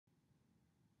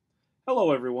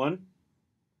Hello everyone.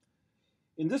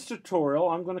 In this tutorial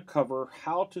I'm going to cover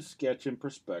how to sketch in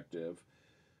perspective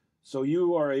so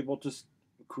you are able to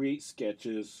create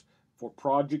sketches for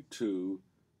Project 2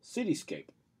 Cityscape.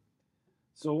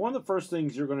 So one of the first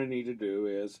things you're going to need to do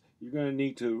is you're going to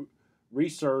need to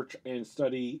research and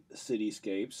study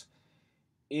cityscapes.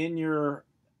 In your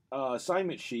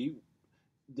assignment sheet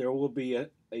there will be a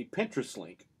Pinterest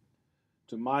link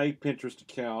to my Pinterest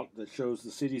account that shows the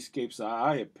cityscapes that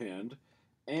I have pinned,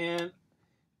 and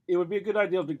it would be a good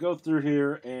idea to go through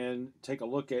here and take a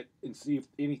look at and see if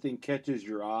anything catches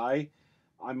your eye.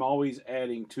 I'm always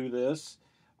adding to this.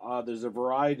 There's a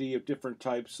variety of different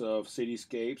types of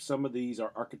cityscapes. Some of these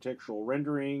are architectural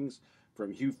renderings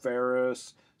from Hugh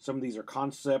Ferris. Some of these are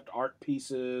concept art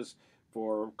pieces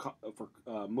for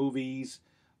movies.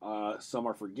 Some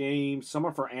are for games. Some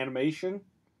are for animation.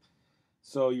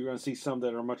 So you're going to see some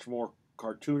that are much more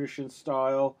cartoonish in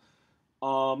style.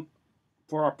 Um,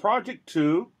 for our project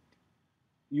 2,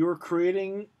 you're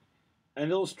creating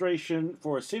an illustration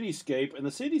for a cityscape, and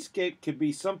the cityscape could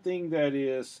be something that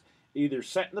is either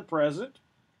set in the present,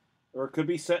 or it could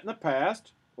be set in the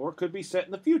past, or it could be set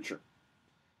in the future.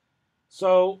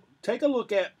 So take a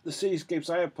look at the cityscapes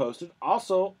I have posted.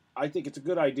 Also, I think it's a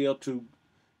good idea to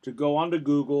go onto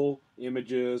Google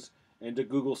Images and to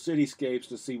Google Cityscapes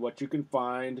to see what you can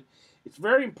find. It's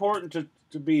very important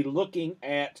to be looking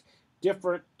at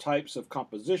different types of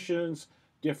compositions,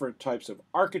 different types of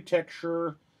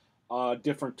architecture,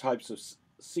 different types of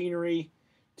scenery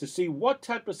to see what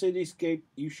type of cityscape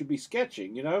you should be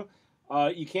sketching.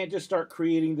 You can't just start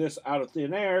creating this out of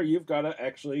thin air. You've got to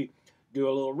actually do a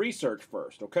little research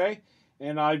first, okay?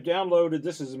 And I've downloaded,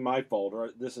 this is in my folder,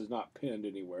 this is not pinned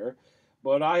anywhere,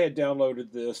 but I had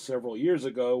downloaded this several years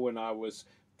ago when I was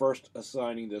first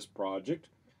assigning this project,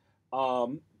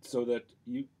 so that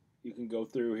you can go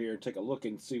through here and take a look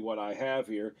and see what I have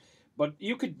here. But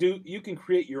you can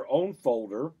create your own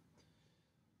folder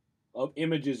of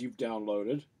images you've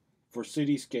downloaded for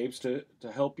cityscapes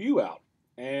to help you out.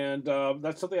 And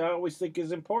that's something I always think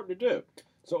is important to do.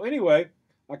 So anyway,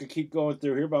 I could keep going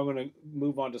through here, but I'm going to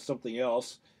move on to something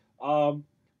else.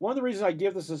 One of the reasons I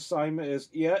give this assignment is,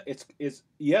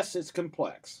 yes, it's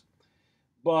complex,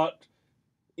 but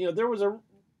there was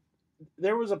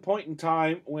a point in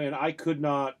time when I could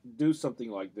not do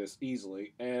something like this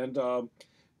easily, and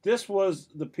this was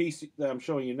the piece that I'm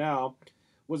showing you now,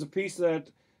 was a piece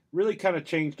that really kind of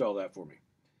changed all that for me,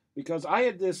 because I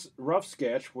had this rough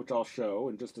sketch, which I'll show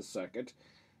in just a second,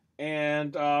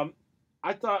 and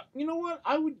I thought, you know what,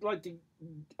 I would like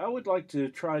to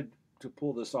try to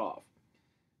pull this off,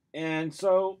 and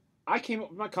so I came up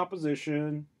with my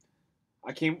composition,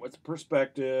 I came up with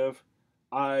perspective,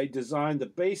 I designed the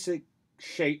basic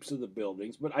shapes of the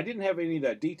buildings, but I didn't have any of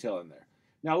that detail in there.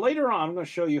 Now later on, I'm going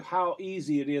to show you how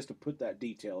easy it is to put that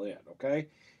detail in, okay?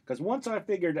 Because once I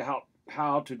figured out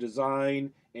how to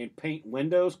design and paint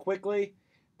windows quickly,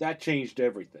 that changed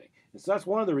everything. And so that's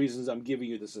one of the reasons I'm giving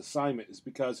you this assignment, is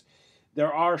because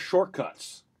there are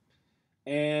shortcuts.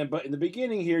 But in the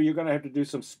beginning here, you're going to have to do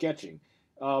some sketching.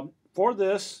 For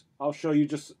this, I'll show you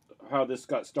just how this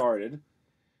got started.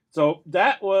 So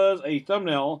that was a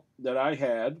thumbnail that I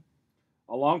had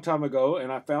a long time ago,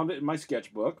 and I found it in my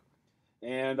sketchbook,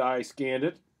 and I scanned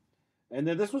it. And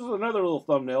then this was another little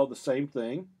thumbnail, the same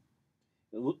thing.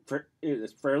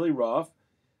 It's fairly rough.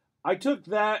 I took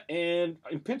that, and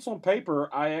in pencil and paper,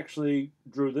 I actually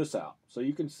drew this out. So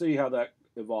you can see how that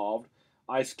evolved.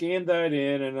 I scanned that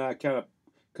in, and I kind of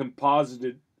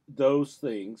composited those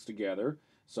things together.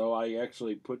 So I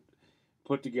actually put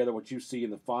together what you see in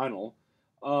the final.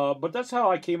 But that's how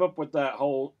I came up with that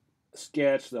whole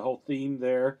sketch, the whole theme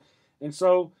there. And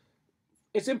so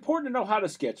it's important to know how to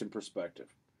sketch in perspective,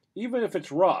 even if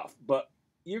it's rough. But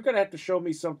you're going to have to show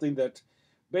me something that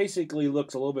basically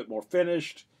looks a little bit more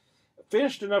finished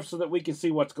enough so that we can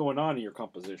see what's going on in your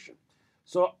composition.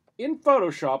 So in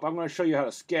Photoshop, I'm going to show you how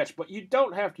to sketch, but you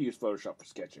don't have to use Photoshop for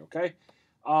sketching, okay?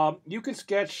 You can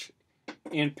sketch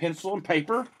in pencil and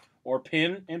paper or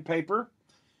pen and paper,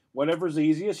 whatever's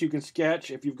easiest. You can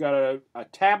sketch, if you've got a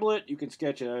tablet, you can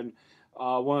sketch in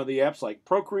one of the apps like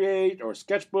Procreate or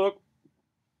Sketchbook.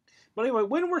 But anyway,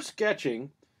 when we're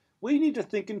sketching, we need to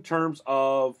think in terms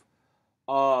of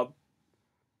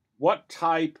what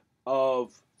type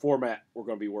of format we're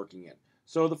going to be working in.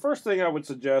 So the first thing I would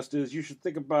suggest is you should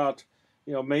think about,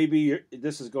 maybe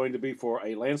this is going to be for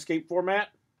a landscape format.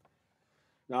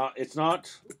 Now, it's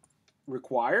not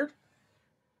required,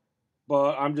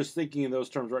 but I'm just thinking in those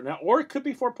terms right now. Or it could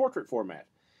be for portrait format.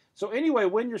 So anyway,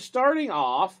 when you're starting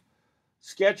off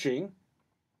sketching,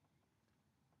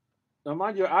 Now,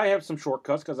 mind you, I have some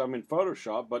shortcuts because I'm in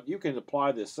Photoshop, but you can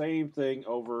apply the same thing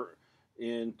over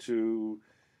into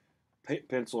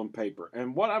pencil and paper.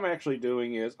 And what I'm actually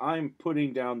doing is I'm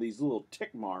putting down these little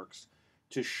tick marks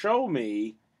to show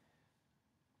me,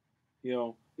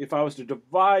 if I was to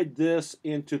divide this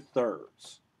into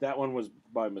thirds. That one was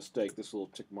by mistake, this little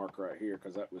tick mark right here,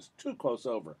 because that was too close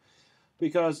over.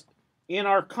 Because in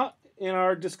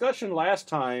our discussion last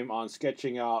time on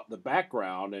sketching out the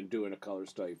background and doing a color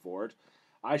study for it,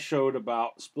 I showed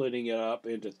about splitting it up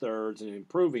into thirds and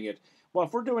improving it. Well,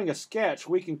 if we're doing a sketch,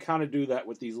 we can kind of do that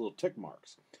with these little tick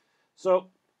marks. So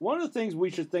one of the things we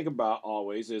should think about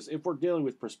always is, if we're dealing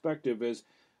with perspective, is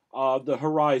the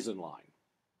horizon line.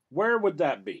 Where would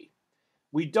that be?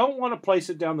 We don't want to place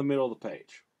it down the middle of the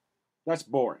page. That's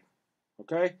boring.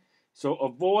 Okay? So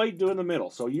avoid doing the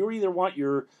middle. So you either want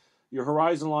your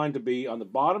horizon line to be on the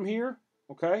bottom here,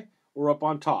 okay, or up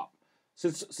on top.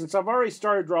 Since I've already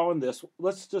started drawing this,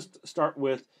 let's just start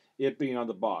with it being on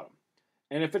the bottom.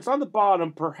 And if it's on the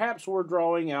bottom, perhaps we're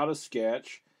drawing out a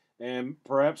sketch, and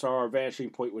perhaps our vanishing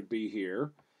point would be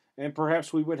here, and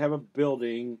perhaps we would have a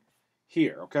building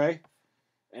here, okay?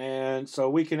 And so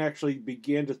we can actually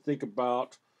begin to think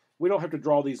about, we don't have to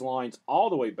draw these lines all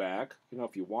the way back.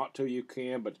 If you want to, you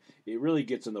can, but it really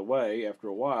gets in the way after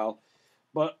a while.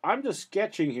 But I'm just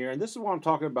sketching here, and this is what I'm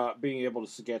talking about, being able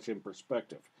to sketch in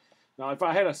perspective. Now,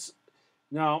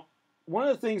 now, one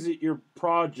of the things that your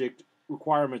project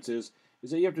requirements is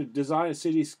that you have to design a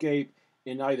cityscape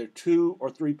in either 2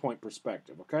 or 3 point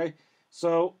perspective, okay?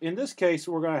 So in this case,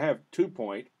 we're going to have 2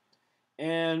 point,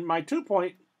 and my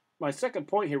second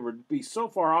point here would be so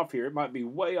far off here, it might be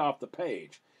way off the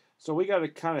page. So we got to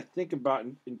kind of think about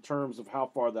in terms of how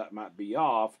far that might be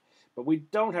off, but we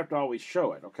don't have to always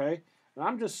show it, okay? And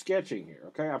I'm just sketching here,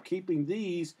 okay? I'm keeping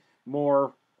these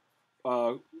more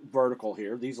vertical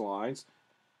here, these lines,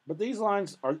 but these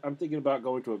lines I'm thinking about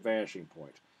going to a vanishing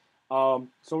point.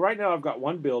 So right now I've got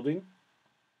one building.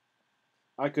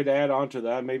 I could add on to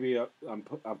that. Maybe I'm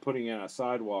putting in a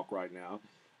sidewalk right now.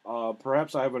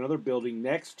 Perhaps I have another building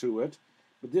next to it,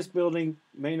 but this building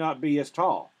may not be as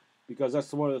tall, because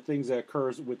that's one of the things that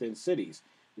occurs within cities,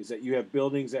 is that you have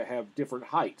buildings that have different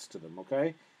heights to them,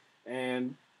 okay?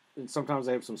 And sometimes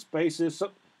they have some spaces.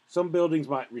 Some buildings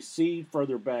might recede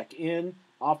further back in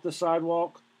off the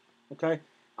sidewalk, okay?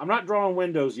 I'm not drawing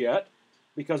windows yet,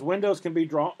 because windows can be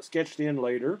sketched in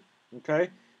later, okay?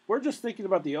 We're just thinking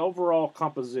about the overall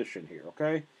composition here,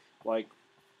 okay? Like,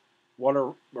 what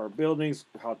are our buildings?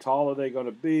 How tall are they going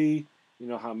to be?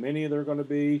 How many they're going to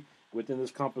be within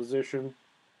this composition.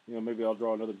 Maybe I'll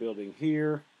draw another building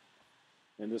here,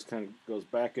 and this kind of goes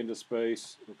back into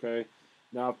space, okay?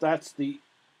 Now, if that's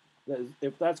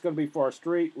going to be for our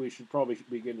street, we should probably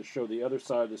begin to show the other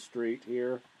side of the street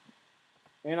here.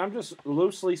 And I'm just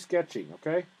loosely sketching,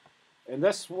 okay? And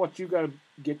that's what you got to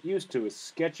get used to, is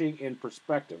sketching in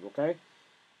perspective, okay?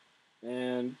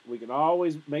 And we can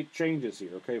always make changes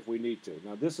here, okay, if we need to.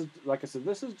 Now, this is, like I said,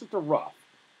 this is just a rough.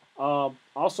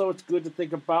 Also, it's good to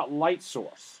think about light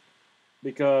source,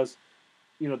 because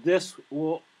this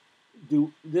will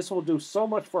do so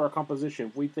much for our composition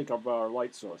if we think of our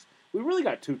light source. We really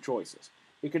got two choices.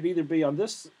 It could either be on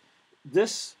this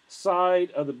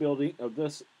side of the building, of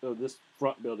this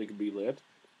front building can be lit,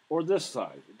 or this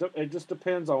side. It just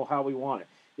depends on how we want it.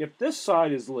 If this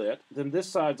side is lit, then this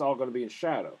side's all going to be in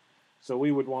shadow. So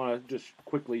we would want to just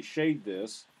quickly shade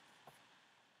this.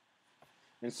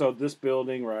 And so this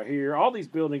building right here, all these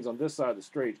buildings on this side of the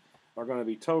street are going to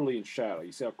be totally in shadow.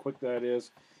 You see how quick that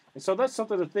is? And so that's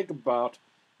something to think about,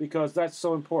 because that's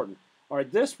so important. All right,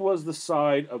 this was the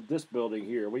side of this building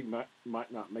here. We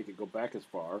might not make it go back as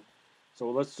far. So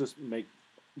let's just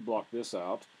block this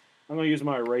out. I'm going to use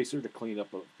my eraser to clean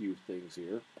up a few things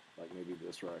here, like maybe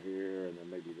this right here, and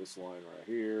then maybe this line right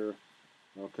here.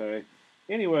 Okay.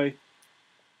 Anyway,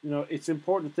 it's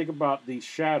important to think about these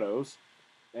shadows.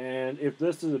 And if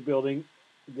this is a building,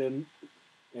 and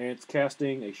it's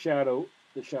casting a shadow,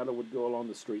 the shadow would go along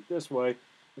the street this way.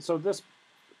 And so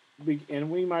and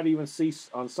we might even see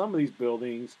on some of these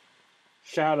buildings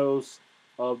shadows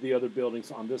of the other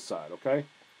buildings on this side, okay?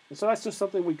 And so that's just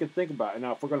something we could think about. And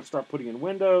now if we're going to start putting in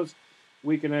windows,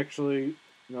 we can actually,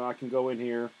 I can go in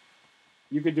here.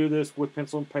 You could do this with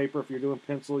pencil and paper. If you're doing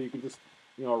pencil, you can just,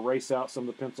 erase out some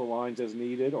of the pencil lines as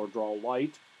needed, or draw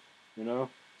light,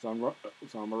 So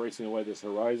I'm erasing away this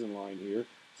horizon line here,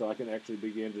 so I can actually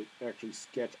begin to actually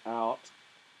sketch out.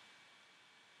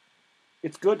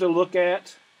 It's good to look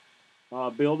at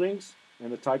buildings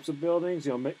and the types of buildings.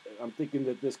 I'm thinking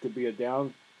that this could be a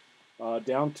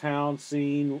downtown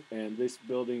scene, and this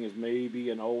building is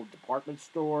maybe an old department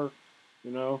store,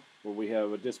 where we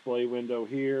have a display window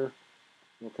here.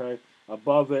 Okay,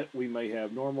 above it we may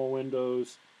have normal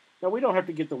windows. Now we don't have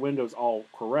to get the windows all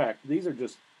correct. These are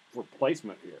just for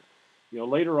placement here. You know,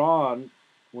 later on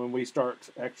when we start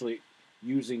actually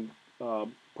using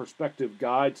perspective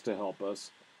guides to help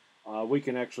us, we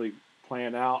can actually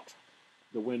plan out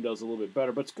the windows a little bit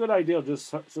better. But it's a good idea to just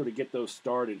sort of get those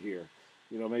started here.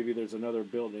 You know, maybe there's another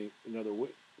building,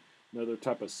 another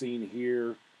type of scene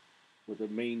here with the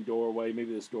main doorway.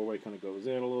 Maybe this doorway kind of goes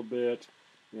in a little bit.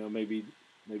 You know, maybe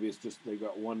it's just they've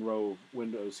got one row of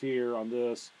windows here on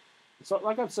this. So,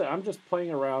 like I said, I'm just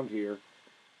playing around here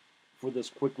for this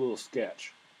quick little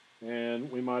sketch,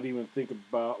 and we might even think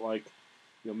about like,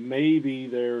 you know, maybe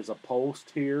there's a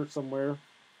post here somewhere.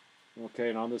 Okay,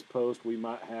 and on this post we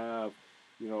might have,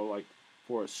 you know, like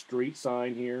for a street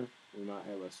sign here, we might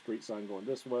have a street sign going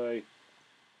this way,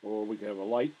 or we could have a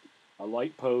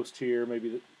light post here.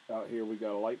 Maybe out here we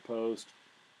got a light post.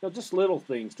 You know, just little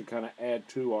things to kind of add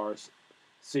to our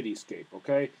cityscape.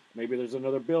 Okay, maybe there's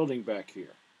another building back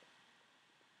here,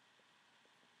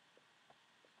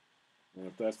 and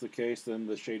if that's the case, then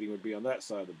the shading would be on that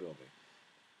side of the building.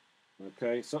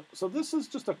 Okay, so this is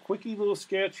just a quickie little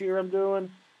sketch here I'm doing.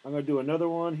 I'm going to do another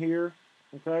one here,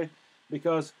 okay,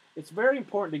 because it's very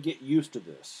important to get used to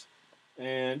this.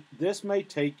 And this may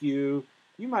take you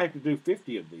might have to do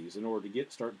 50 of these in order to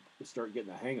start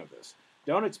getting the hang of this.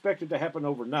 Don't expect it to happen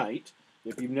overnight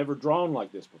if you've never drawn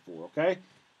like this before, okay?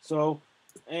 So,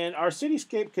 and our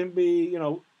cityscape can be, you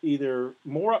know, either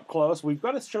more up close. We've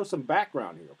got to show some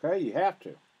background here, okay? You have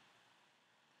to.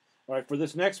 All right, for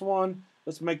this next one,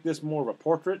 let's make this more of a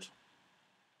portrait.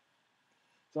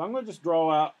 So I'm going to just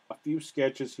draw out a few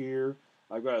sketches here.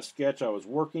 I've got a sketch I was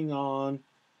working on,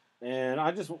 and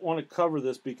I just want to cover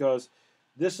this because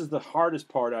this is the hardest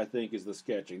part, I think, is the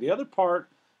sketching. The other part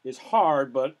is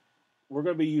hard, but we're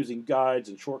going to be using guides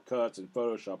and shortcuts and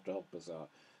Photoshop to help us out.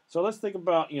 So let's think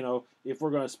about, you know, if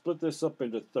we're going to split this up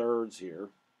into thirds here.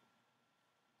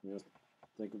 You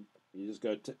just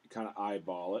got to kind of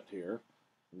eyeball it here.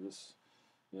 And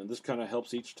this kind of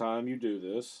helps each time you do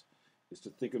this, is to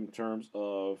think in terms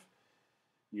of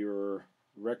your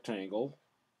rectangle,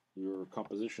 your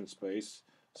composition space,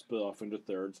 split off into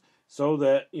thirds, so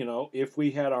that, you know, if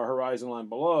we had our horizon line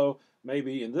below,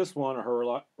 maybe in this one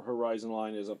our horizon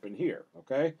line is up in here,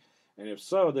 okay? And if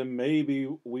so, then maybe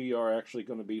we are actually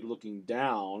going to be looking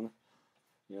down.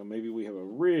 You know, maybe we have a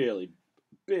really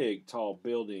big, tall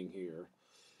building here.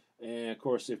 And of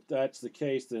course, if that's the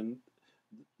case, then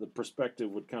the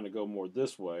perspective would kind of go more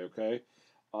this way, okay?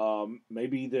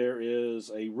 Maybe there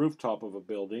is a rooftop of a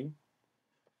building,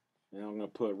 and I'm going to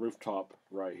put a rooftop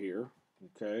right here,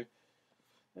 okay?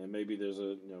 And maybe there's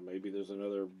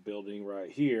another building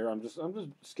right here. I'm just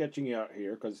sketching out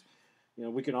here because, you know,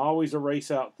 we can always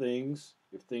erase out things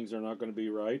if things are not going to be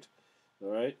right. All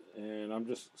right, and I'm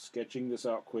just sketching this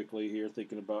out quickly here,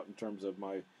 thinking about in terms of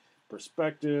my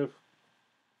perspective.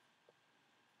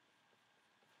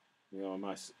 You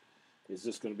know, is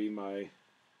this going to be my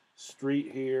street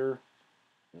here?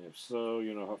 And if so,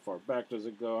 you know, how far back does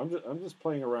it go? I'm just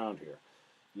playing around here.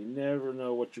 You never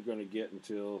know what you're going to get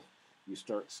until you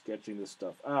start sketching this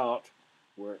stuff out,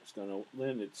 where it's going to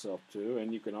lend itself to,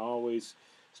 and you can always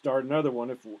start another one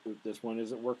if this one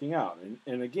isn't working out.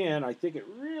 And again, I think it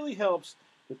really helps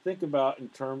to think about in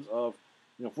terms of,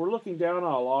 you know, if we're looking down on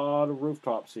a lot of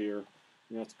rooftops here,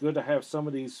 you know, it's good to have some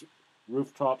of these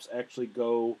rooftops actually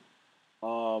go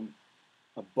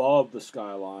above the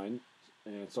skyline.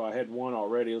 And so I had one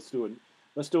already. Let's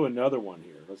do another one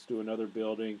here. Let's do another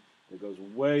building that goes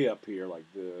way up here like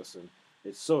this, and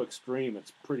it's so extreme.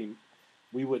 It's pretty.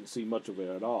 We wouldn't see much of it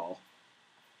at all.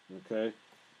 Okay.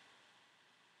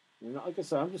 And like I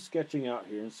said, I'm just sketching out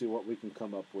here and see what we can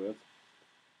come up with.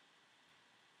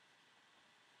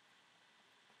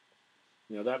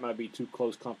 You know, that might be too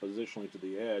close compositionally to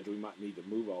the edge. We might need to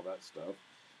move all that stuff.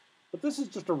 But this is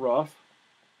just a rough,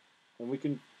 and we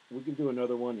can do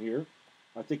another one here.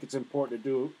 I think it's important to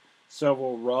do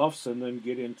several roughs and then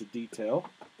get into detail.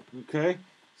 Okay,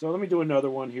 so let me do another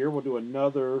one here. We'll do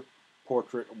another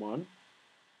portrait one.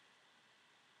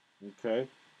 Okay,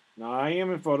 now I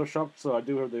am in Photoshop, so I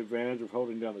do have the advantage of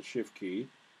holding down the Shift key.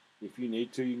 If you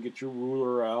need to, you can get your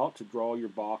ruler out to draw your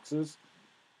boxes.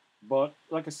 But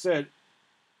like I said,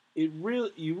 you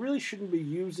really shouldn't be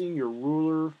using your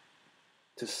ruler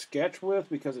to sketch with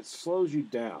because it slows you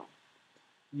down.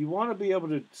 You want to be able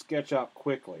to sketch out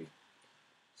quickly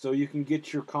so you can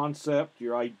get your concept,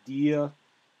 your idea,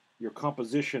 your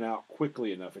composition out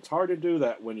quickly enough. It's hard to do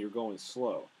that when you're going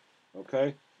slow,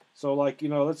 okay? So like, you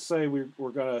know, let's say we're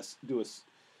going to do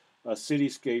a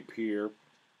cityscape here,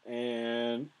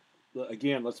 and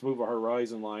again, let's move our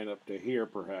horizon line up to here,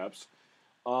 perhaps.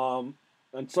 Um,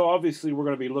 and so obviously we're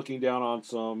going to be looking down on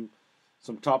some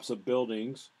tops of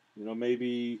buildings. You know,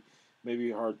 maybe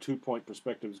our 2 point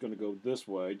perspective is going to go this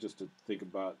way, just to think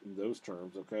about in those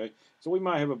terms. Okay, so we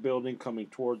might have a building coming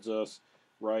towards us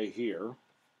right here.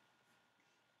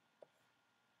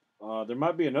 There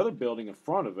might be another building in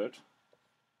front of it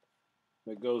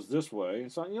that goes this way.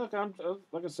 So you know,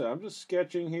 like I said, I'm just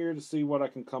sketching here to see what I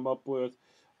can come up with.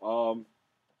 Um,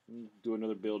 do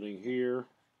another building here.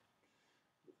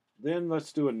 Then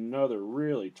let's do another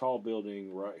really tall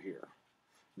building right here.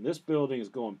 And this building is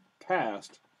going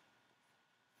past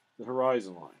the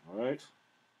horizon line, all right?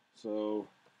 So,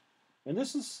 and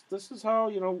this is how,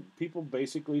 you know, people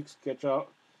basically sketch out,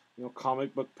 you know,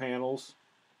 comic book panels,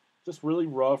 just really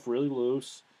rough, really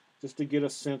loose, just to get a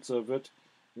sense of it.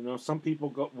 You know, some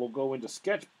people will go into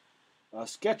SketchUp,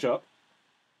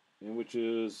 and which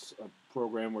is a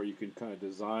program where you can kind of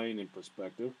design in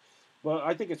perspective. But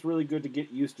I think it's really good to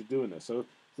get used to doing this. So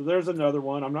there's another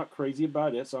one. I'm not crazy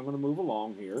about it, so I'm going to move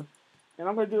along here. And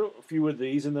I'm going to do a few of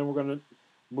these, and then we're going to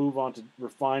move on to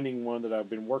refining one that I've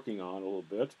been working on a little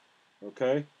bit.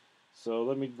 Okay? So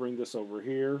let me bring this over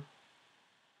here.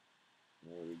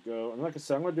 There we go. And like I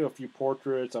said, I'm going to do a few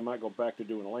portraits. I might go back to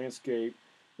doing a landscape.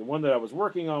 The one that I was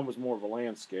working on was more of a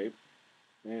landscape.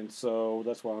 And so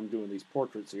that's why I'm doing these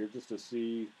portraits here, just to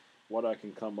see what I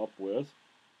can come up with.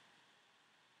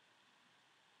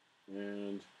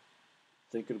 And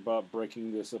thinking about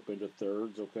breaking this up into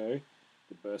thirds, okay,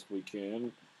 the best we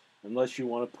can, unless you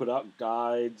want to put out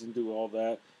guides and do all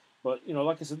that. But, you know,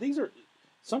 like I said, these are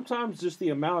sometimes just the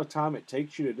amount of time it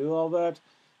takes you to do all that.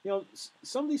 You know,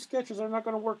 some of these sketches are not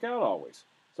going to work out always.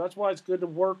 So that's why it's good to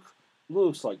work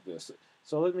loose like this.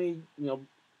 So let me, you know,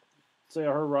 say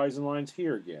our horizon line's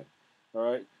here again. All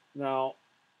right. Now,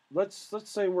 let's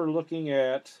say we're looking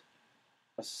at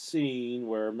a scene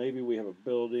where maybe we have a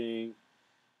building,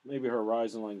 maybe her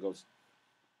horizon line goes,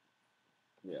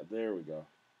 yeah, there we go.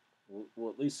 We'll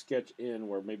at least sketch in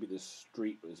where maybe the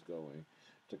street is going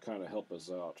to kind of help us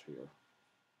out here.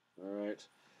 All right.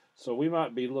 So we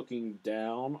might be looking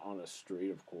down on a street,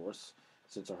 of course,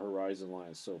 since our horizon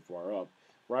line is so far up.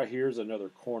 Right here is another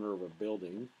corner of a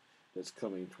building that's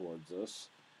coming towards us.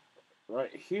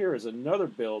 Right here is another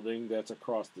building that's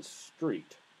across the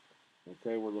street.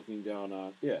 Okay, we're looking down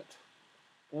on it.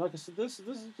 And like I said, this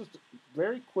is just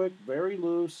very quick, very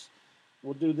loose.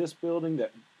 We'll do this building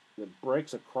that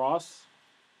breaks across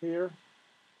here.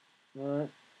 All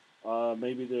right.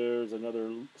 Maybe there's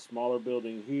another smaller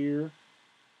building here.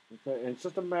 Okay, and it's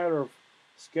just a matter of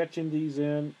sketching these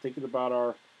in, thinking about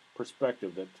our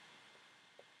perspective. That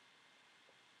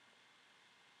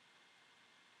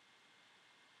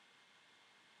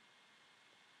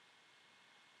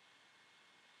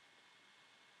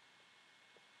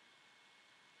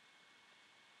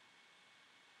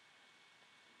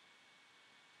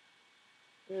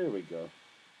there we go.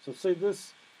 So see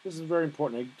this is very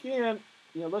important. Again,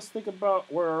 you know, let's think about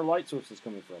where our light source is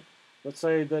coming from. Let's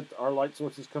say that our light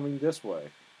source is coming this way,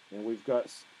 and we've got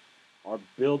our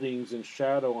buildings in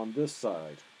shadow on this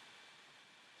side.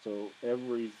 So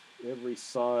every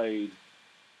side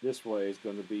this way is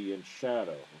going to be in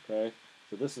shadow. Okay,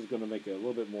 so this is going to make it a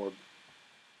little bit more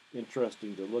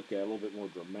interesting to look at, a little bit more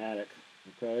dramatic.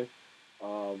 Okay.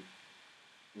 Um,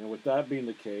 you know, with that being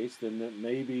the case, then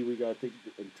maybe we got to think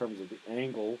in terms of the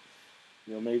angle.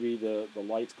 You know, maybe the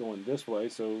light's going this way,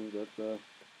 so that the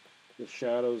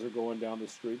shadows are going down the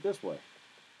street this way.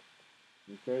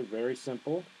 Okay, very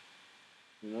simple.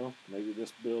 You know, maybe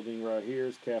this building right here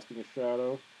is casting a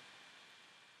shadow.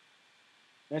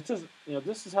 And it's just, you know,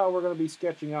 this is how we're going to be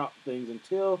sketching out things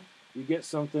until you get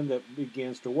something that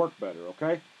begins to work better.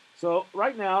 Okay, so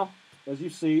right now, as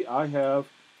you see, I have,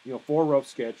 you know, 4 rough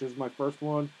sketches. My first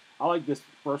one, I like this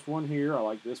first one here. I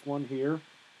like this one here.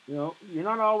 You know, you're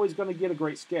not always going to get a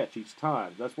great sketch each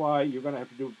time. That's why you're going to have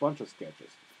to do a bunch of sketches.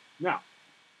 Now,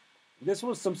 this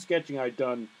was some sketching I'd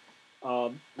done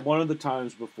one of the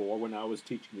times before when I was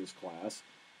teaching this class.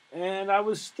 And I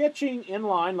was sketching in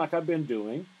line like I've been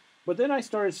doing. But then I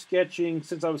started sketching,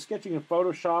 since I was sketching in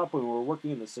Photoshop when we were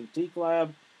working in the Cintiq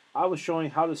lab, I was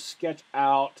showing how to sketch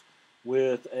out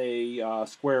with a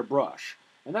square brush.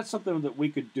 And that's something that we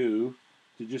could do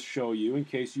to just show you in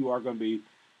case you are going to be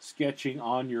sketching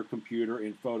on your computer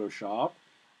in Photoshop.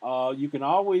 You can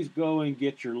always go and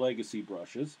get your legacy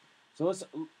brushes. So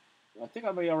I think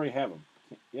I may already have them.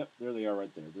 Yep, there they are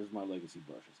right there. There's my legacy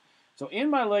brushes. So in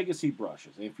my legacy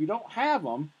brushes, if you don't have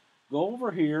them, go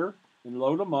over here and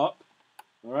load them up.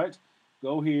 All right,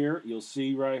 go here. You'll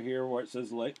see right here where it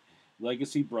says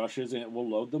legacy brushes, and it will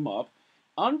load them up.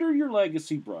 under your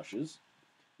legacy brushes,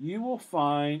 you will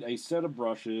find a set of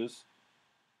brushes.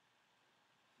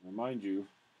 Remind you,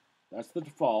 that's the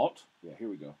default. Yeah, here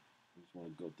we go. I just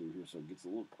want to go through here so it gets a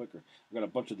little quicker. I've got a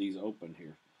bunch of these open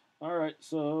here. All right,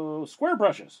 so square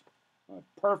brushes.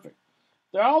 Perfect.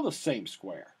 They're all the same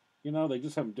square. You know, they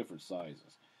just have different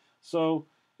sizes. So,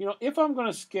 you know, if I'm going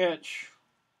to sketch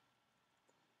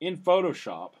in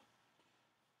Photoshop,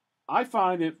 I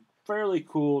find it fairly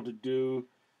cool to do,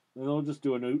 and I'll just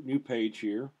do a new page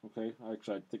here. Okay,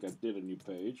 actually, I think I did a new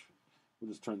page. We'll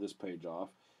just turn this page off.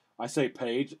 I say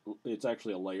page, it's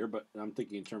actually a layer, but I'm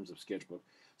thinking in terms of sketchbook.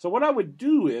 So what I would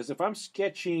do is, if I'm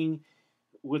sketching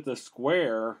with a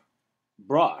square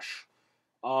brush,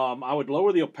 I would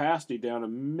lower the opacity down to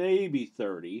maybe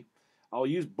 30. I'll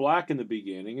use black in the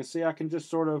beginning, and see, I can just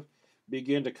sort of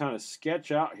begin to kind of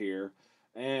sketch out here,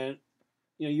 and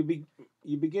you know,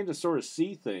 you begin to sort of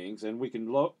see things, and we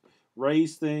can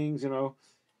raise things. You know,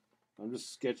 I'm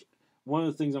just sketch. One of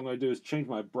the things I'm going to do is change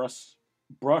my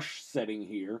brush setting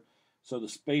here, so the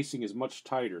spacing is much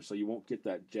tighter, so you won't get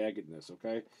that jaggedness.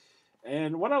 Okay,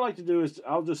 and what I like to do is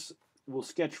we'll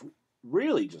sketch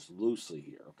really just loosely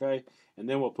here. Okay, and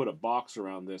then we'll put a box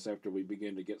around this after we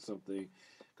begin to get something,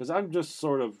 because I'm just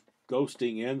sort of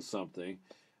ghosting in something.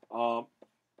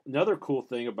 Another cool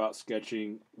thing about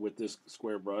sketching with this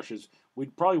square brush is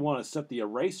we'd probably want to set the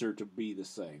eraser to be the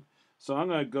same. So I'm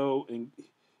going to go and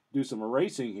do some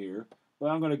erasing here, but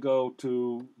I'm going to go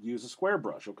to use a square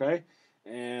brush, okay?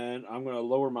 And I'm going to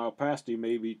lower my opacity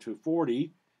maybe to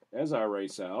 40 as I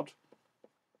erase out.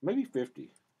 Maybe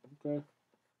 50, okay?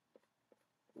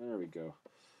 There we go.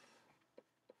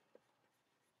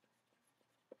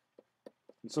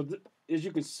 And so as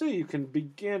you can see, you can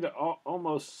begin to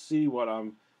almost see what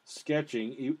I'm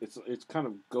sketching. It's kind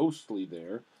of ghostly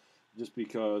there, just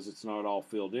because it's not all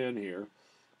filled in here.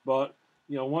 But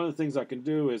you know, one of the things I can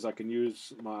do is I can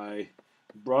use my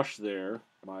brush there,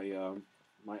 my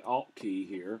Alt key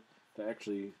here, to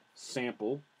actually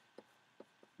sample.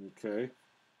 Okay.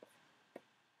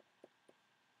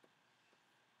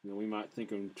 You know, we might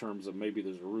think in terms of maybe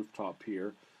there's a rooftop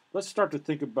here. Let's start to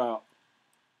think about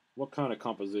what kind of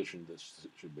composition this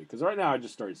should be. Because right now I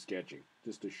just started sketching,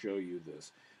 just to show you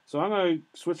this. So I'm going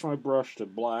to switch my brush to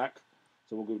black.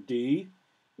 So we'll go D.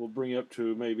 We'll bring it up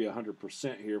to maybe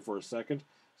 100% here for a second,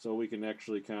 so we can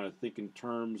actually kind of think in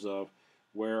terms of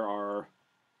where our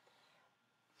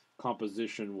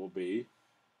composition will be.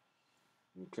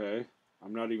 Okay.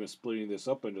 I'm not even splitting this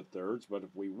up into thirds, but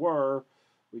if we were,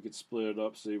 we could split it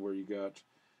up, see where you got,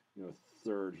 you know,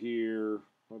 third here.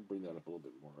 I'll bring that up a little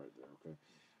bit more right there, okay.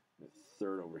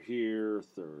 Third over here,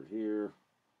 third here.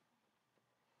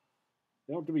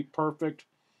 They don't have to be perfect,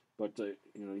 but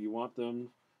you know, you want them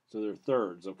so they're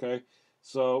thirds, okay?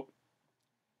 So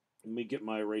let me get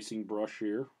my erasing brush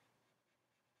here.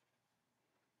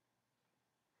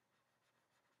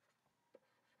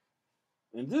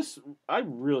 And this, I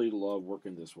really love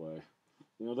working this way.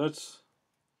 You know,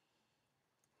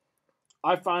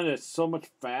 I find it so much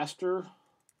faster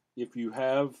if you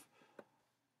have,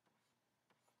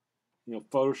 you know,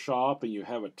 Photoshop and you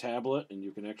have a tablet and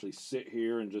you can actually sit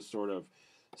here and just sort of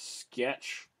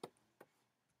sketch.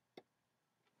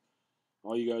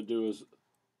 All you got to do is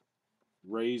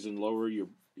raise and lower your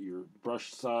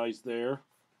brush size there.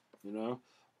 You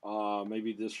know,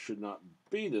 maybe this should not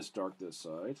be this dark this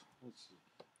side.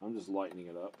 I'm just lightening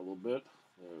it up a little bit.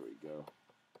 There we go.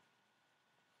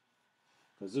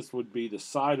 Because this would be the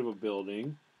side of a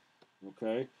building.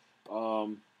 Okay.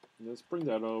 Let's bring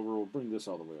that over. We'll bring this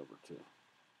all the way over too.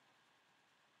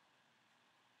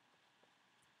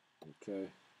 Okay.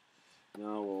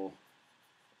 Now we'll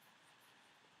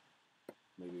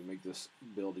maybe make this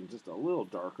building just a little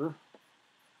darker.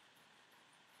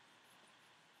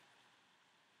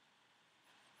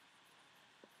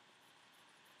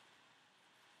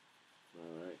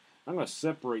 Alright. I'm going to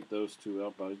separate those two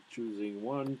out by choosing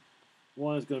one.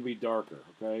 One is going to be darker,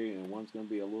 okay, and one's going to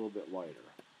be a little bit lighter.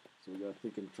 So we got to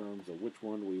think in terms of which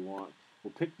one we want.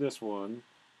 We'll pick this one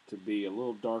to be a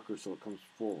little darker so it comes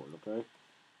forward, okay?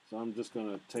 So I'm just going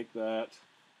to take that.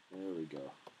 There we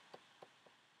go.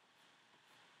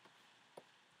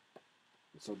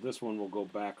 So this one will go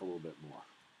back a little bit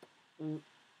more.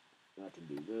 I can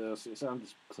do this. So I'm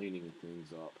just cleaning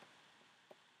things up.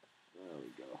 There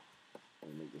we go.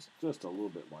 And make this just a little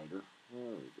bit lighter. There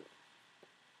we go.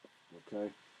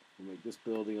 Okay, we'll make this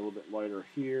building a little bit lighter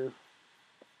here.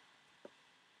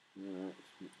 Alright,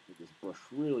 make this brush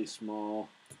really small.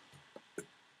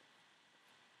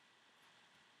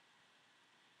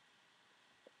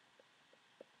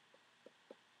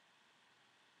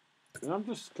 And I'm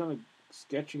just kind of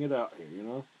sketching it out here, you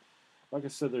know. like I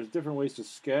said, there's different ways to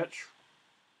sketch.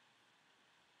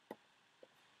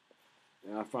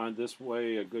 And I find this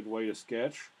way a good way to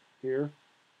sketch here,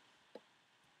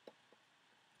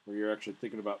 where you're actually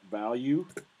thinking about value.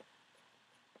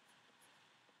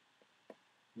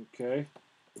 Okay,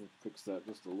 we'll fix that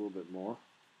just a little bit more.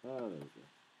 There we go.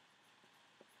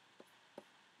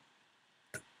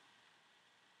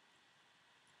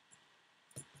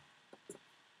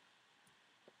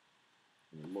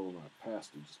 Lower my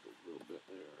opacity just a little bit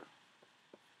there.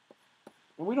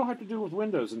 And we don't have to do it with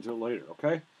Windows until later,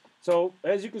 okay? So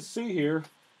as you can see here,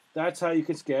 that's how you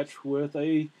can sketch with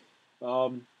a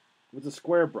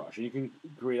square brush. And you can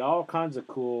create all kinds of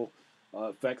cool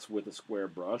effects with a square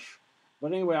brush.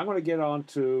 But anyway, I'm going to get on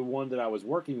to one that I was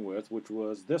working with, which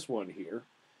was this one here.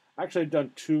 Actually, I've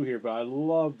done two here, but I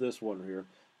love this one here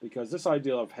because this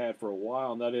idea I've had for a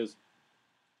while, and that is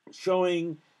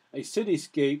showing a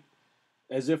cityscape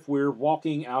as if we're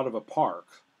walking out of a park.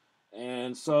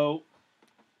 And so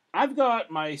I've got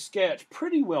my sketch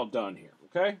pretty well done here,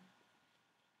 okay?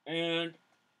 And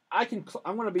I'm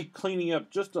going to be cleaning up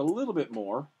just a little bit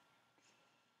more.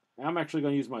 And I'm actually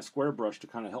going to use my square brush to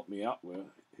kind of help me out with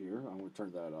here. I'm going to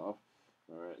turn that off.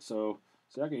 All right, so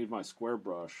I can use my square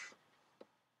brush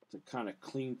to kind of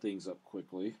clean things up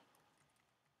quickly.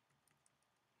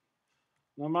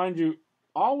 Now, mind you,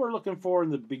 all we're looking for in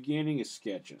the beginning is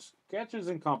sketches. Sketches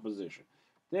and composition.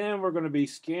 Then we're going to be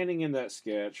scanning in that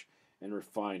sketch and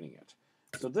refining it.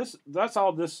 So that's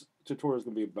all this tutorial is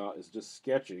going to be about, is just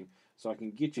sketching, so I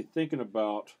can get you thinking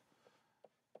about,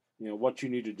 you know, what you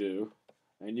need to do.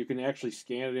 And you can actually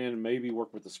scan it in and maybe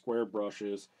work with the square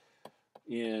brushes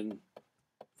in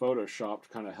Photoshop to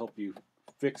kind of help you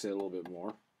fix it a little bit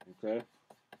more. Okay?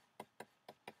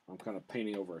 I'm kind of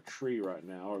painting over a tree right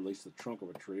now, or at least the trunk of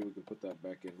a tree. We can put that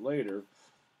back in later.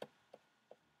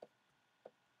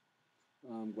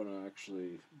 I'm going to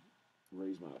actually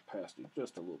raise my opacity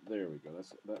just a little. There we go.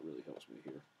 That really helps me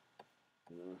here.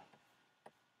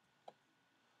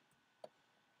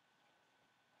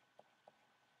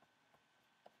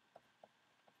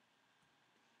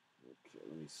 Okay,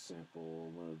 let me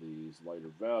sample one of these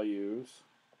lighter values.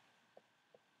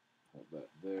 Have that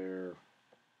there.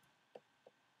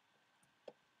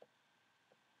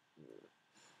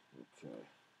 Okay,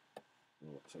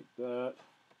 we'll take that.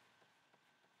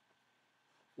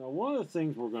 Now, one of the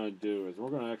things we're going to do is we're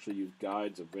going to actually use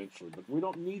guides eventually, but we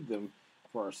don't need them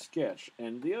for our sketch.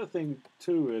 And the other thing,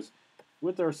 too, is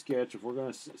with our sketch, if we're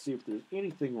going to see if there's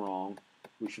anything wrong,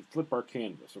 we should flip our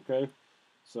canvas, okay?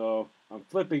 So I'm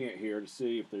flipping it here to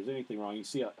see if there's anything wrong. You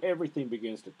see how everything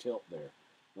begins to tilt there,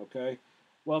 okay?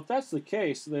 Well, if that's the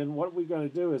case, then what we're going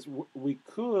to do is I'm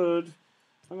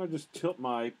going to just tilt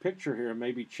my picture here and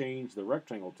maybe change the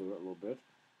rectangle to it a little bit.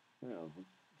 Yeah, we'll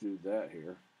do that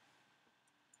here.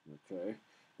 Okay,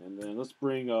 and then let's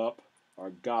bring up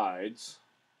our guides.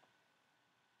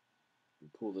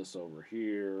 And pull this over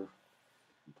here,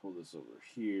 and pull this over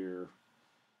here.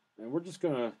 And we're just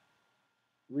going to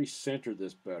recenter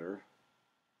this better.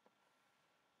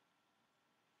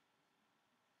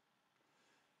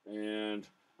 And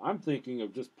I'm thinking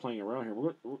of just playing around here.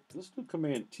 Let's do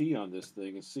Command T on this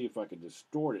thing and see if I can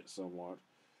distort it somewhat,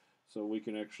 so we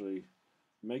can actually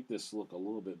make this look a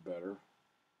little bit better.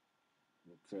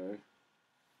 Okay,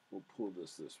 we'll pull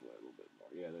this way a little bit more.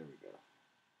 Yeah, there we go.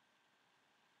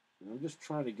 And I'm just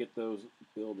trying to get those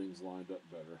buildings lined up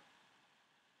better.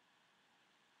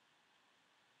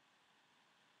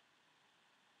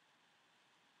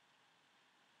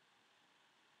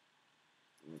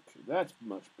 Okay, that's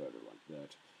much better like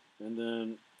that. And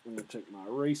then I'm going to take my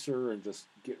eraser and just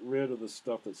get rid of the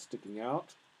stuff that's sticking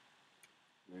out.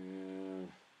 And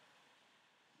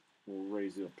we'll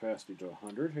raise the opacity to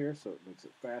 100 here so it makes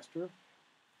it faster.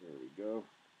 There we go.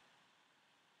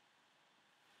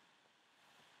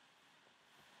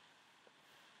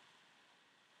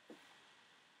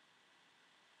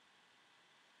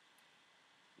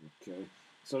 Okay,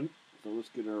 so let's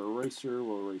get our eraser.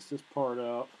 We'll erase this part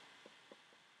out.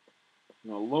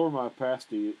 I'm going to lower my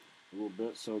opacity a little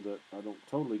bit so that I don't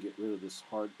totally get rid of this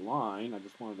hard line. I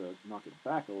just wanted to knock it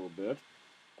back a little bit.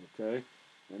 Okay,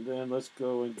 and then let's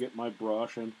go and get my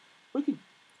brush, and I'm going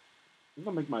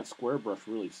to make my square brush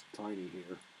really tiny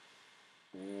here.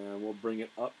 And we'll bring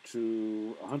it up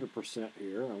to 100%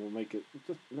 here, and we'll make it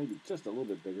maybe just a little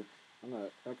bit bigger. I'm going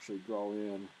to actually draw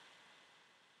in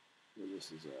where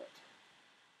this is at.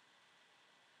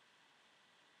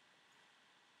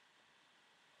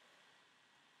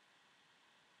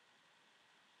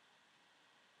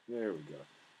 There we go.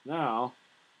 Now,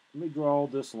 let me draw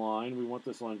this line. We want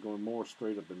this line going more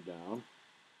straight up and down.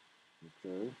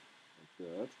 Okay, like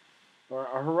that.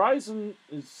 Our horizon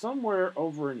is somewhere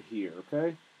over in here,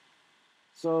 okay?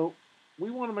 So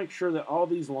we want to make sure that all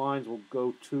these lines will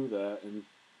go to that, and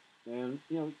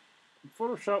you know, in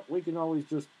Photoshop we can always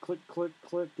just click, click,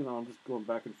 click. You know, I'm just going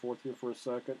back and forth here for a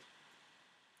second.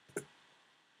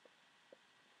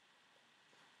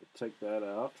 Take that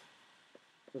out.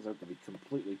 Doesn't have to be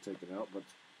completely taken out, but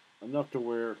enough to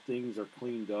where things are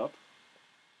cleaned up.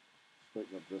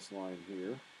 Straighten up this line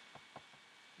here.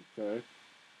 Okay.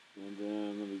 And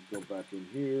then let me go back in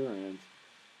here, and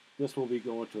this will be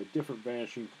going to a different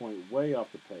vanishing point way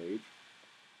off the page.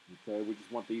 Okay, we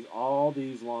just want all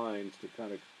these lines to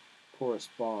kind of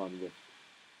correspond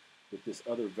with this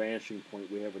other vanishing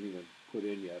point we haven't even put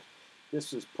in yet.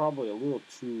 This is probably a little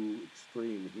too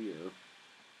extreme here,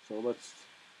 so let's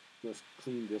just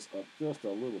clean this up just a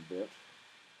little bit.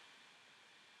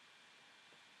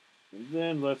 And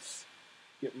then let's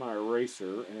get my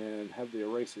eraser and have the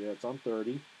eraser, yeah, it's on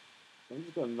 30. So I'm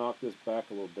just going to knock this back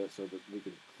a little bit so that we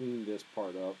can clean this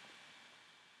part up.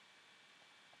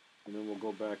 And then we'll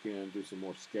go back in and do some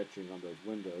more sketching on those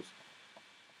windows.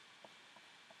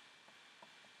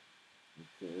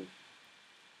 Okay.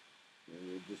 And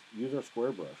we'll just use our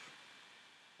square brush.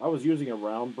 I was using a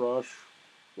round brush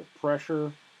with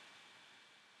pressure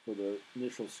for the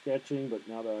initial sketching, but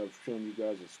now that I've shown you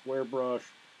guys a square brush,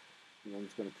 I'm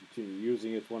just going to continue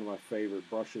using it. It's one of my favorite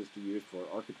brushes to use for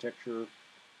architecture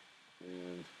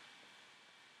and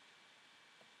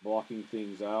blocking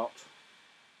things out.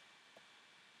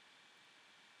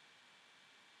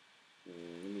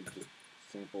 And let me just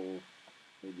sample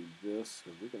maybe this,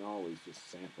 because we can always just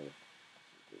sample.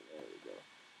 Okay, there we go.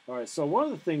 Alright, so one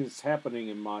of the things that's happening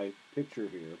in my picture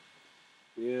here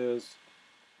is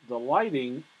the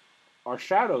lighting, our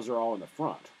shadows are all in the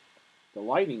front. The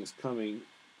lighting is coming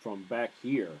from back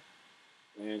here,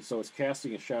 and so it's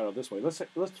casting a shadow this way. Let's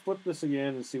flip this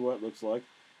again and see what it looks like.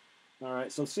 All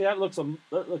right, so see that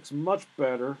looks much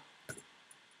better. That's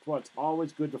why it's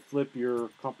always good to flip your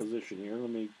composition here.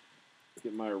 Let me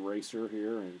get my eraser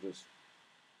here and just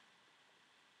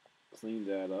clean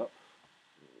that up.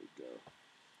 There we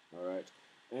go. All right,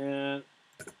 and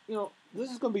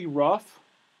this is going to be rough.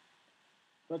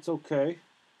 That's okay.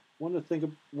 One of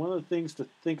the things to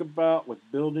think about with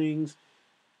buildings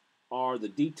are the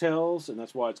details, and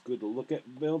that's why it's good to look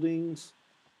at buildings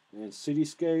and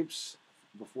cityscapes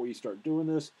before you start doing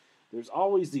this. There's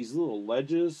always these little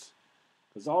ledges,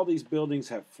 because all these buildings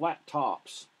have flat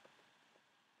tops,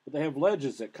 but they have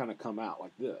ledges that kind of come out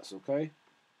like this, okay?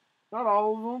 Not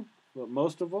all of them, but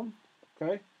most of them,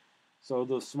 okay? So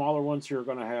the smaller ones here are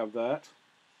going to have that.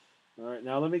 All right,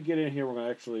 now let me get in here. We're going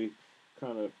to actually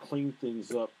kind of clean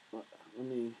things up.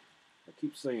 I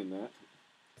keep saying that,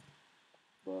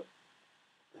 but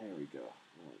there we go,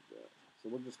 like that. So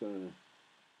we're just going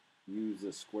to use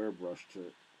this square brush to,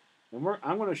 and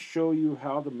I'm going to show you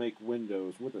how to make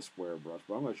windows with a square brush,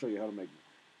 but I'm going to show you how to make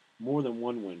more than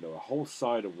one window, a whole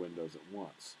side of windows at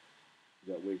once,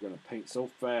 that we're going to paint so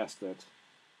fast that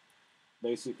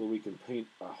basically we can paint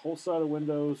a whole side of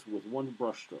windows with one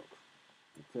brush stroke.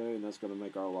 Okay, and that's going to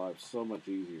make our lives so much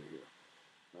easier here.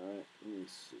 All right, let me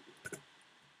see.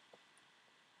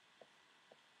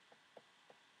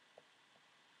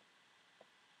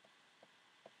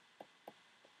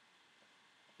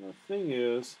 Now, the thing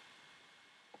is,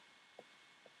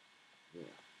 yeah,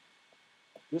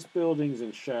 this building's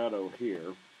in shadow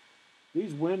here.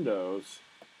 These windows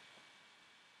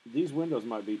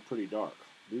might be pretty dark.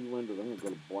 These windows, I'm going to go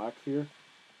to black here,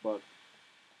 but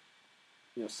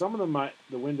some of them might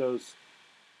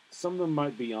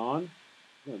be on.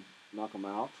 I'm going to knock them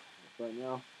out right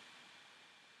now.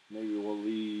 Maybe we'll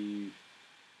leave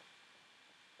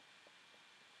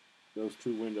those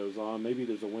two windows on. Maybe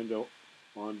there's a window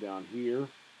on down here.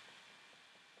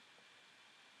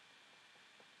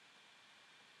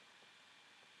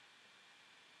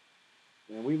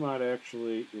 And we might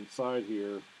actually, inside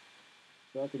here,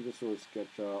 so I can just sort of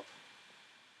sketch out.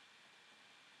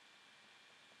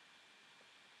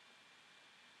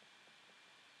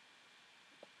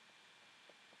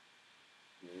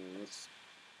 And let's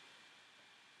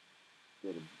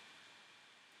go to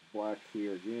black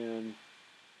here again.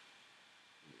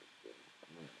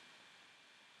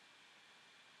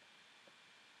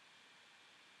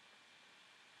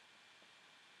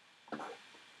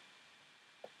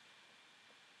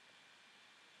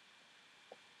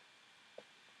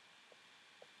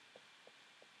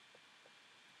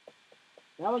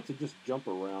 I like to just jump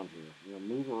around here,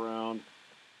 move around,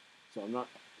 so I'm not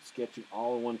sketching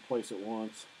all in one place at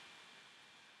once.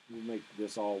 We'll make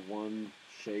this all one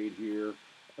shade here.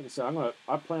 Like I said,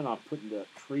 I plan on putting that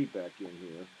tree back in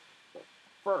here. But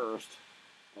first,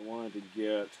 I wanted to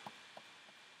get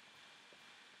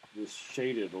this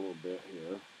shaded a little bit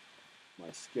here,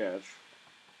 my sketch.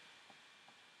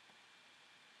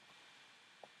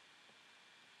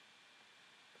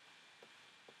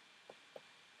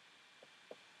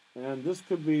 And this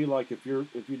could be like if you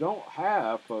don't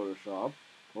have Photoshop,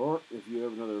 or if you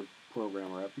have another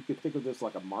program or app, you could think of this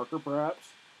like a marker, perhaps.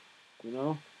 You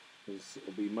know, because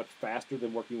it'll be much faster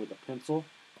than working with a pencil.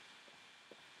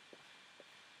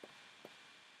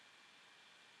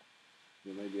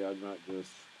 So maybe I might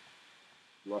just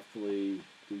roughly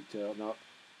detail. Now,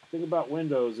 the thing about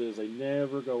windows is they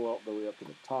never go all the way up to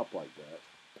the top like that.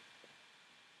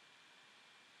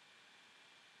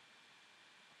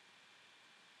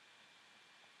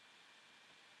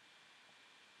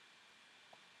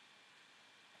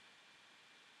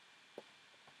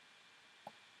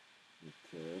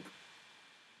 Okay.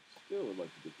 Still would like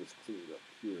to get this cleared up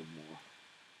here more.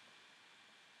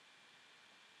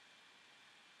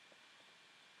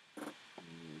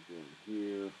 And go in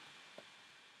here.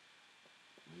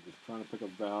 I'm just trying to pick a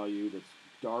value that's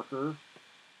darker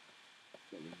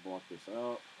so I can block this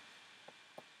out.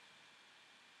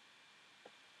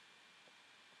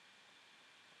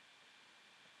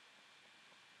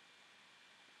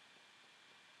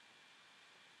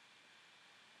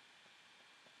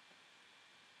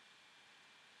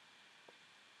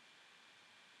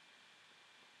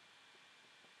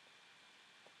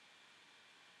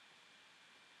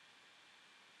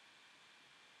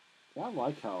 I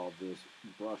like how this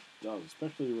brush does,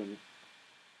 especially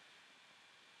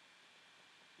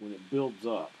when it builds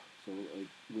up. So like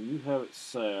when you have it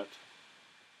set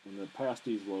and the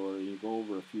opacity's lower and you go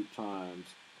over a few times,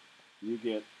 you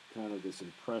get kind of this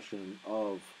impression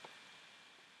of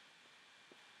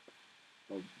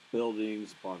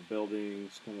buildings upon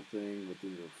buildings kind of thing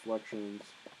within the reflections.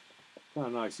 Kind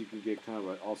of nice. You can get kind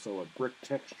of also a brick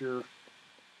texture.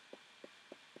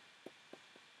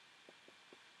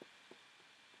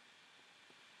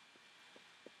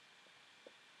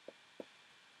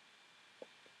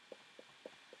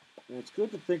 And it's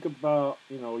good to think about,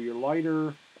 you know, your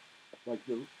lighter, like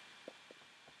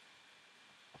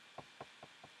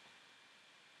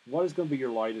what is going to be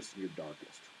your lightest and your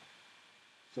darkest.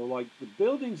 So like the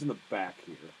buildings in the back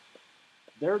here,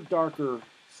 their darker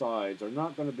sides are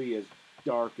not going to be as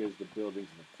dark as the buildings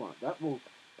in the front. That will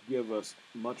give us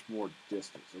much more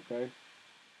distance, okay?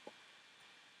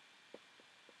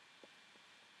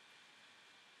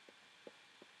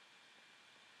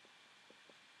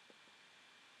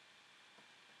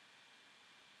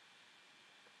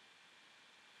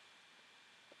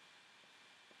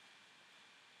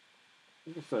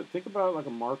 Like I said, think about it like a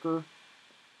marker.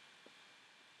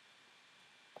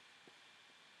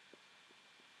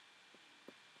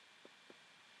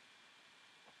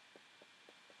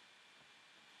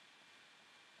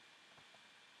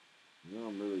 Now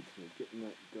I'm really kind of getting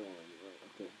that going. Right,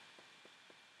 okay.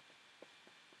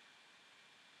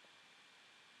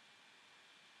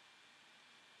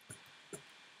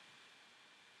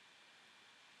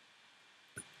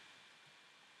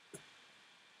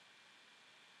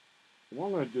 What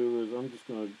I'm going to do is I'm just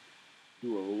going to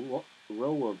do a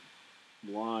row of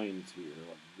lines here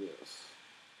like this.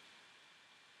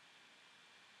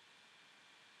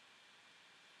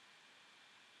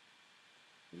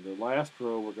 And the last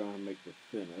row we're going to make the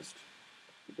thinnest.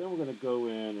 But then we're going to go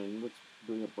in and let's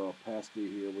bring up our opacity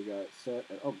here. We got it set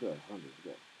at, oh good, 100,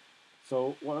 good.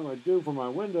 So what I'm going to do for my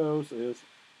windows is,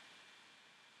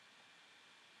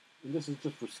 and this is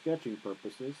just for sketching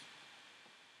purposes,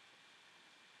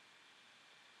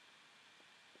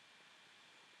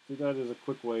 see, that is a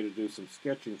quick way to do some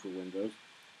sketching for windows.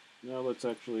 Now let's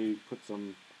actually put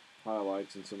some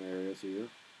highlights in some areas here.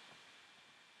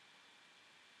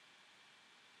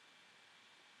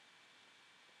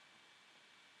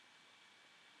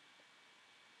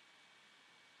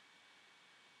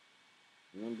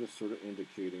 And I'm just sort of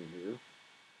indicating here.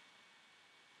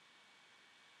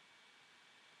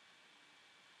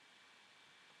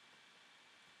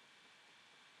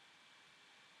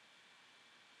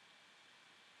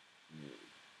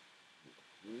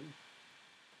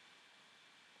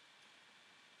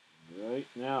 Right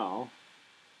now,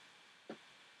 it's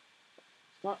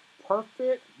not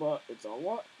perfect, but it's a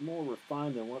lot more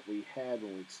refined than what we had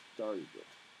when we started it.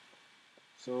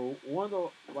 So one of the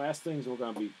last things we're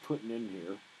going to be putting in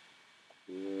here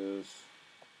is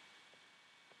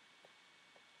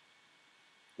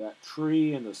that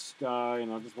tree in the sky,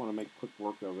 and I just want to make quick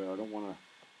work of it. I don't want to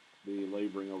be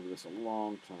laboring over this a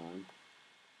long time.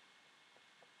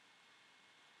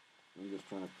 I'm just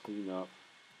trying to clean up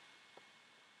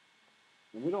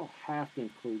And we don't have to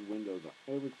include windows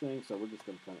on everything, so we're just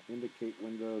going to kind of indicate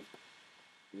windows,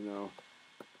 you know.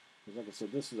 Because like I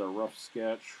said, this is a rough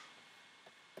sketch.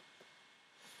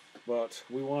 But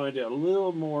we wanted it a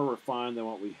little more refined than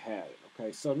what we had.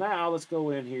 Okay, so now let's go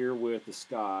in here with the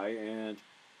sky. And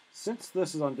since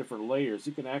this is on different layers,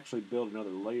 you can actually build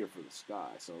another layer for the sky.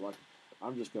 So like,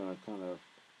 I'm just going to kind of,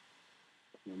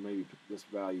 you know, maybe put this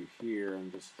value here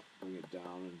and just bring it down.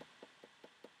 And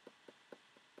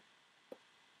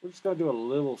we're just going to do a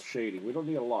little shading. We don't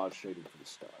need a lot of shading for the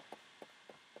sky.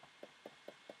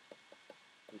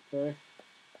 Okay.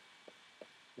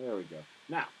 There we go.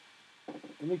 Now,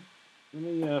 let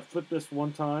me flip this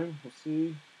one time. Let's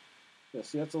see. Yeah,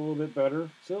 see, that's a little bit better.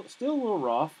 Still a little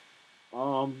rough.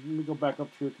 Let me go back up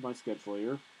here to my sketch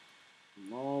layer.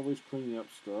 I'm always cleaning up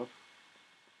stuff.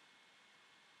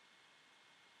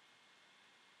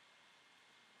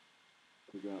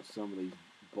 Figure out some of these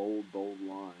bold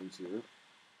lines here.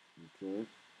 Okay.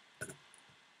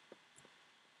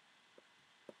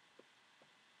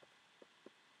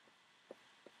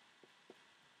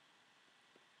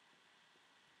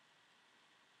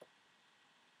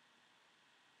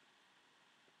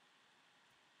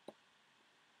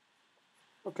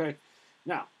 Okay,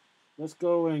 now let's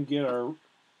go and get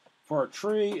for our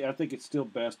tree. I think it's still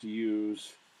best to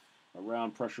use a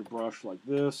round pressure brush like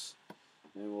this,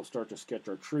 and we'll start to sketch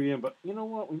our tree in. But you know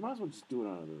what? We might as well just do it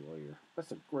on another layer.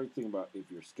 That's a great thing about if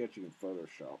you're sketching in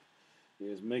Photoshop,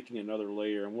 is making another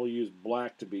layer, and we'll use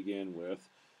black to begin with,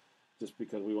 just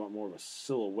because we want more of a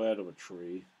silhouette of a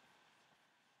tree.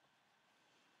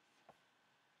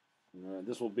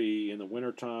 This will be in the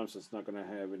winter time, so it's not going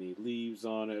to have any leaves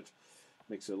on it.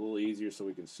 Makes it a little easier so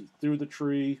we can see through the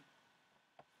tree.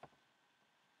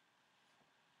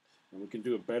 And we can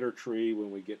do a better tree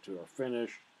when we get to our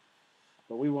finish.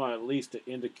 But we want at least to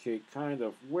indicate kind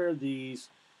of where these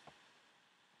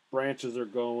branches are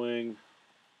going,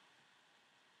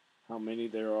 how many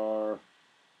there are.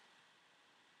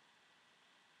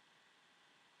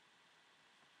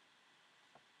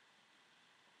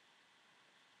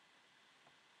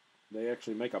 They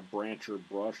actually make a brancher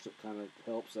brush that kind of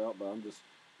helps out, but I'm just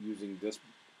using this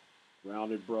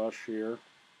rounded brush here.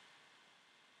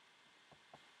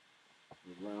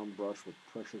 A round brush with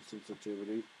pressure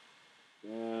sensitivity.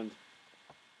 And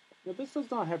you know, this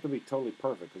does not have to be totally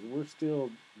perfect because we're still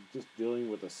just dealing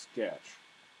with a sketch.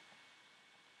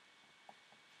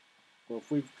 So if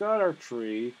we've got our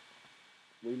tree,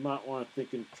 we might want to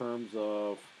think in terms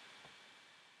of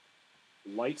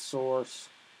light source.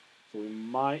 So we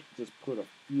might just put a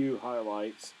few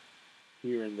highlights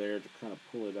here and there to kind of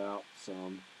pull it out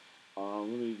some. Let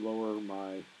me lower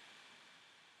my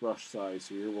brush size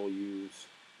here. We'll use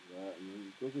that,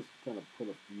 and we'll just kind of put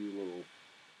a few little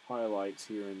highlights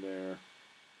here and there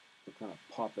to kind of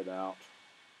pop it out.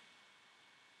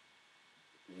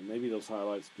 And maybe those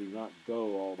highlights do not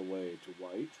go all the way to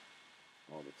white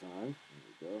all the time.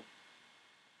 There we go.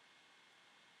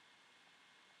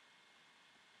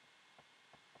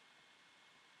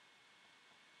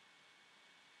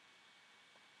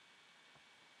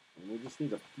 And we just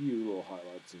need a few little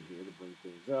highlights in here to bring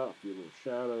things out, a few little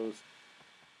shadows,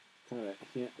 kind of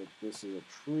hint that this is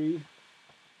a tree.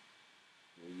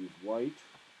 We'll use white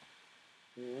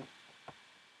here.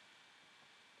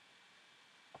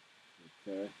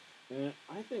 Okay, and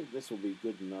I think this will be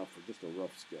good enough for just a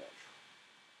rough sketch.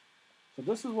 So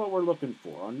this is what we're looking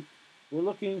for. We're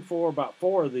looking for about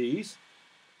 4 of these,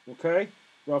 okay?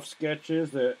 Rough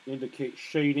sketches that indicate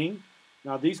shading.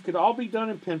 Now these could all be done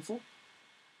in pencil.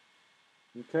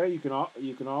 Okay, you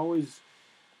can always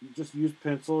just use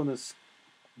pencil and just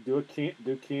do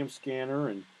cam scanner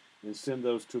and send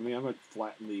those to me. I'm going to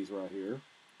flatten these right here.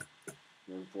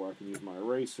 Therefore, I can use my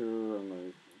eraser. I'm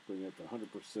going to bring it to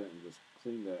 100% and just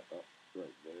clean that up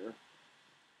right there.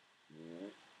 All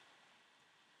right.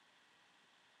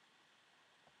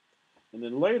 And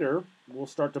then later, we'll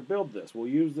start to build this. We'll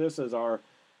use this as our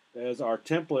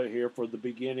template here for the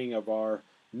beginning of our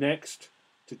next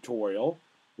tutorial,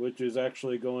 which is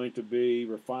actually going to be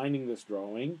refining this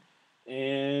drawing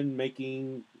and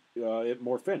making it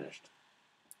more finished.